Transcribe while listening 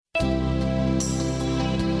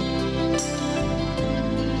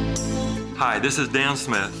Hi, this is Dan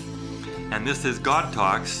Smith, and this is God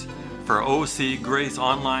Talks for OC Grace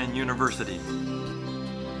Online University.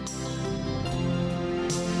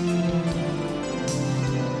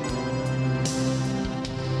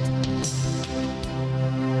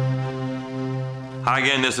 Hi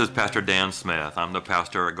again, this is Pastor Dan Smith. I'm the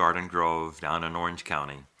pastor at Garden Grove down in Orange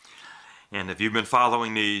County. And if you've been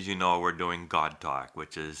following these, you know we're doing God Talk,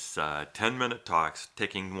 which is 10-minute talks,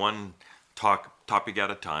 taking one topic at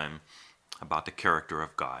a time about the character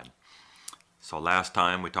of God. So last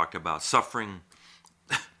time we talked about suffering.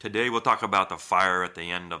 Today we'll talk about the fire at the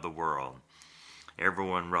end of the world.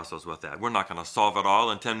 Everyone wrestles with that. We're not going to solve it all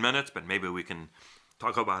in 10 minutes, but maybe we can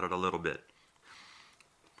talk about it a little bit.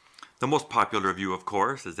 The most popular view, of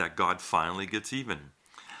course, is that God finally gets even.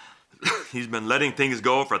 He's been letting things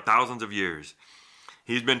go for thousands of years.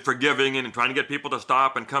 He's been forgiving and trying to get people to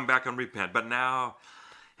stop and come back and repent. But now,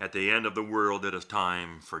 at the end of the world, it is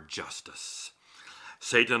time for justice.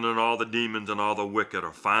 Satan and all the demons and all the wicked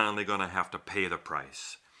are finally going to have to pay the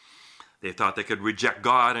price. They thought they could reject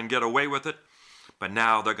God and get away with it, but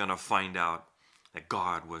now they're going to find out that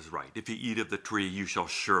God was right. If you eat of the tree, you shall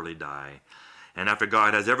surely die. And after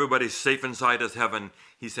God has everybody safe inside his heaven,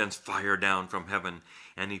 he sends fire down from heaven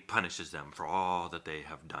and he punishes them for all that they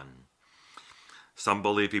have done. Some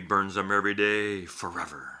believe he burns them every day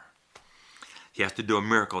forever. He has to do a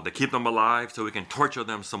miracle to keep them alive so he can torture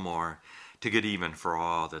them some more to get even for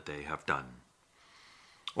all that they have done.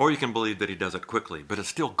 Or you can believe that he does it quickly, but it's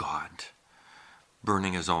still God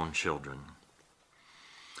burning his own children.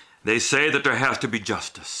 They say that there has to be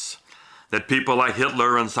justice. That people like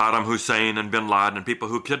Hitler and Saddam Hussein and Bin Laden and people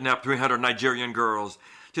who kidnapped 300 Nigerian girls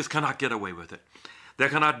just cannot get away with it. They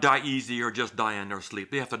cannot die easy or just die in their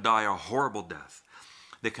sleep. They have to die a horrible death.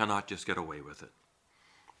 They cannot just get away with it.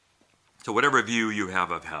 So whatever view you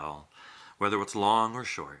have of hell, whether it's long or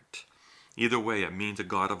short, either way it means a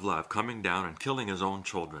God of love coming down and killing his own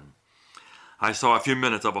children. I saw a few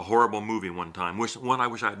minutes of a horrible movie one time, one I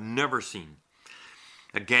wish I had never seen.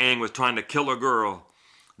 A gang was trying to kill a girl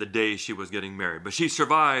the day she was getting married. But she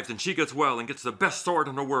survives and she gets well and gets the best sword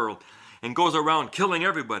in the world and goes around killing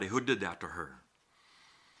everybody who did that to her.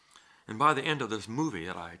 And by the end of this movie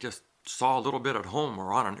that I just saw a little bit at home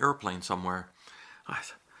or on an airplane somewhere, I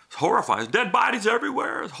was horrified. There's dead bodies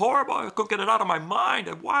everywhere. It's horrible. I couldn't get it out of my mind.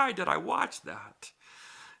 And why did I watch that?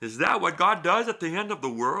 Is that what God does at the end of the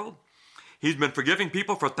world? He's been forgiving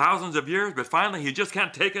people for thousands of years, but finally he just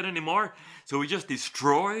can't take it anymore. So he just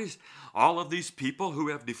destroys all of these people who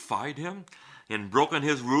have defied him and broken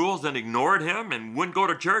his rules and ignored him and wouldn't go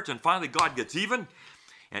to church. And finally God gets even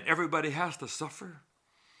and everybody has to suffer.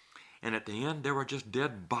 And at the end there were just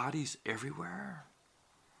dead bodies everywhere.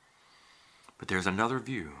 But there's another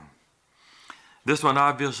view. This one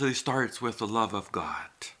obviously starts with the love of God.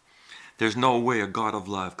 There's no way a God of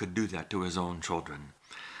love could do that to his own children.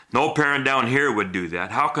 No parent down here would do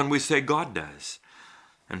that. How can we say God does?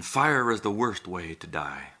 And fire is the worst way to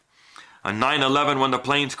die. On 9/11, when the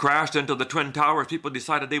planes crashed into the Twin Towers, people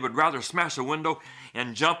decided they would rather smash a window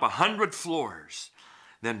and jump 100 floors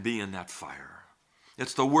than be in that fire.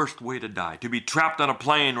 It's the worst way to die, to be trapped on a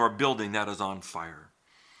plane or a building that is on fire.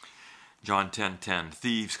 John 10:10,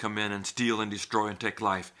 thieves come in and steal and destroy and take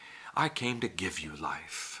life. I came to give you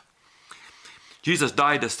life. Jesus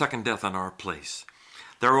died the second death in our place.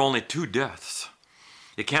 There are only two deaths.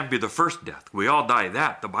 It can't be the first death. We all die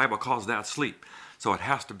that. The Bible calls that sleep. So it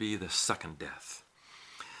has to be the second death.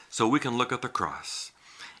 So we can look at the cross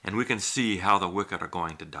and we can see how the wicked are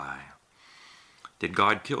going to die. Did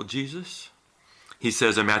God kill Jesus? He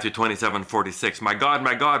says in Matthew 27:46, my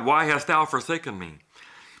God, why hast thou forsaken me?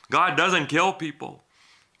 God doesn't kill people.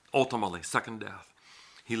 Ultimately, second death.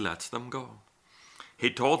 He lets them go. He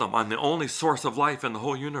told them, I'm the only source of life in the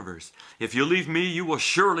whole universe. If you leave me, you will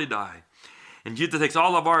surely die. And Jesus takes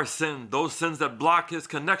all of our sin, those sins that block his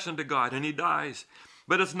connection to God, and he dies.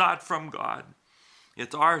 But it's not from God.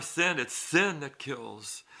 It's our sin. It's sin that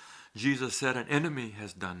kills. Jesus said an enemy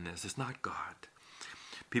has done this. It's not God.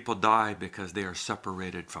 People die because they are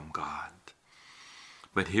separated from God.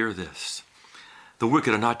 But hear this. The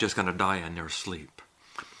wicked are not just going to die in their sleep.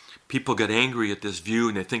 People get angry at this view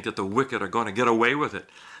and they think that the wicked are going to get away with it.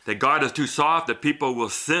 That God is too soft, that people will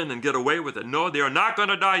sin and get away with it. No, they are not going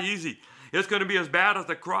to die easy. It's going to be as bad as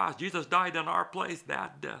the cross. Jesus died in our place,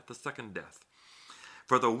 that death, the second death.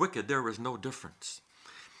 For the wicked, there is no difference.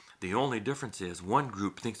 The only difference is one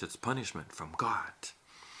group thinks it's punishment from God,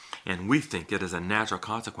 and we think it is a natural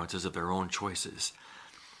consequences of their own choices.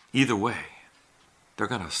 Either way, they're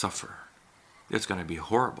going to suffer. It's going to be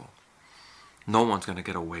horrible. No one's going to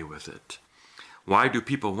get away with it. Why do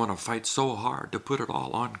people want to fight so hard to put it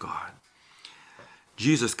all on God?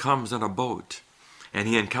 Jesus comes in a boat, and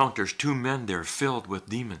he encounters two men there filled with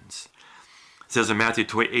demons. It says in Matthew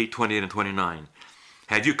 8, 28 and 29,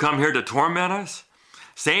 "Have you come here to torment us?"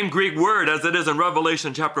 Same Greek word as it is in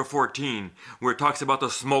Revelation chapter 14, where it talks about the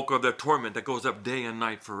smoke of their torment that goes up day and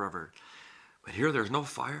night forever. But here there's no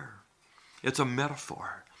fire. It's a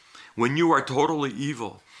metaphor. When you are totally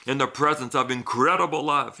evil in the presence of incredible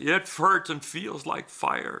love, it hurts and feels like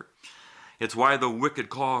fire. It's why the wicked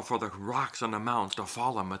call for the rocks and the mountains to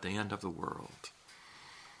fall them at the end of the world.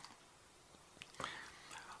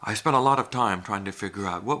 I spent a lot of time trying to figure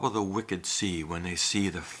out what will the wicked see when they see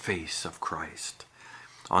the face of Christ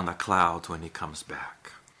on the clouds when he comes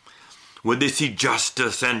back. Would they see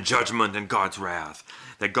justice and judgment and God's wrath,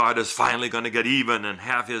 that God is finally going to get even and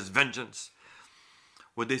have his vengeance?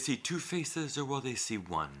 Would they see two faces, or will they see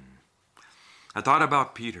one? I thought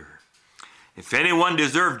about Peter. If anyone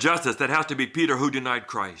deserved justice, that has to be Peter, who denied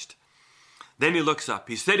Christ. Then he looks up.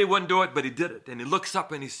 He said he wouldn't do it, but he did it. And he looks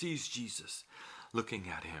up and he sees Jesus looking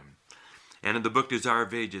at him. And in the book Desire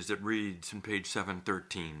of Ages, it reads in page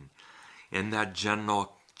 713, "In that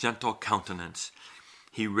gentle countenance,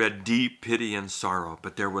 he read deep pity and sorrow,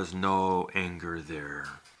 but there was no anger there.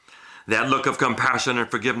 That look of compassion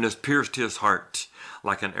and forgiveness pierced his heart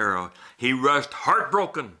like an arrow. He rushed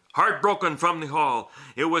heartbroken from the hall.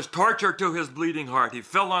 It was torture to his bleeding heart. He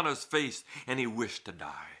fell on his face and he wished to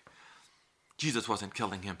die." Jesus wasn't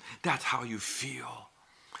killing him. That's how you feel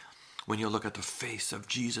when you look at the face of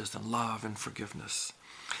Jesus and love and forgiveness.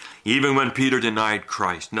 Even when Peter denied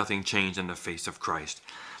Christ, nothing changed in the face of Christ.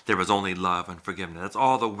 There was only love and forgiveness. That's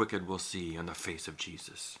all the wicked will see in the face of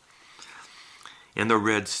Jesus. In the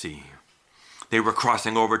Red Sea, they were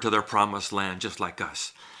crossing over to their promised land just like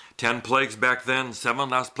us. 10 plagues back then, 7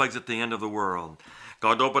 last plagues at the end of the world.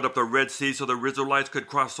 God opened up the Red Sea so the Israelites could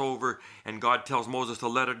cross over, and God tells Moses to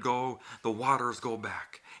let it go. The waters go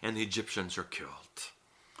back, and the Egyptians are killed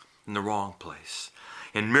in the wrong place.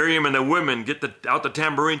 And Miriam and the women get out the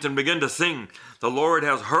tambourines and begin to sing. The Lord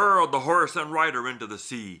has hurled the horse and rider into the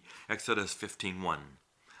sea. Exodus 15:1.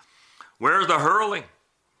 Where's the hurling?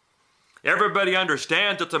 Everybody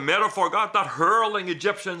understands it's a metaphor. God's not hurling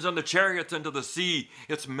Egyptians and the chariots into the sea.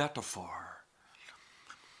 It's metaphor.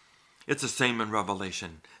 It's the same in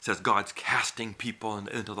Revelation. It says God's casting people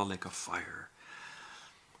into the lake of fire.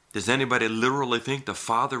 Does anybody literally think the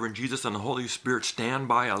Father and Jesus and the Holy Spirit stand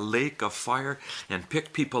by a lake of fire and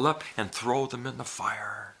pick people up and throw them in the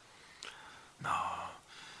fire? No.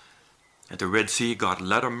 At the Red Sea, God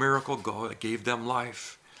let a miracle go that gave them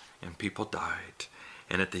life, and people died.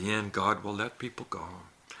 And at the end, God will let people go.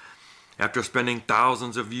 After spending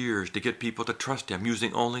thousands of years to get people to trust him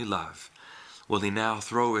using only love, will he now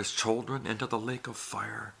throw his children into the lake of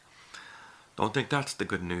fire? Don't think that's the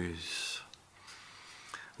good news.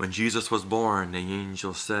 When Jesus was born, the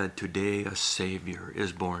angel said, "Today a Savior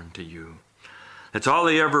is born to you." That's all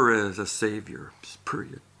he ever is, a Savior,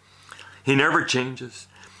 period. He never changes.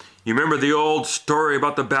 You remember the old story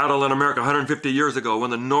about the battle in America 150 years ago when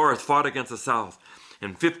the North fought against the South,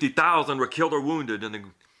 and 50,000 were killed or wounded in the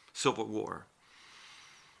Civil War.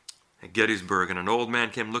 At Gettysburg, and an old man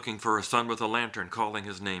came looking for his son with a lantern, calling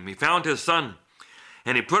his name. He found his son,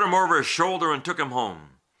 and he put him over his shoulder and took him home.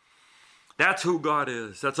 That's who God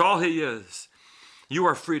is. That's all he is. You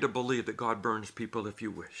are free to believe that God burns people if you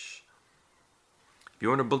wish. If you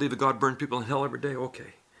want to believe that God burns people in hell every day,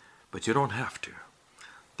 okay. But you don't have to.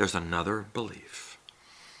 There's another belief.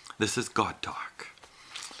 This is God Talk.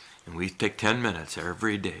 And we take 10 minutes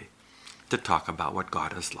every day to talk about what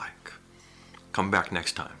God is like. Come back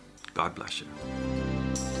next time. God bless you.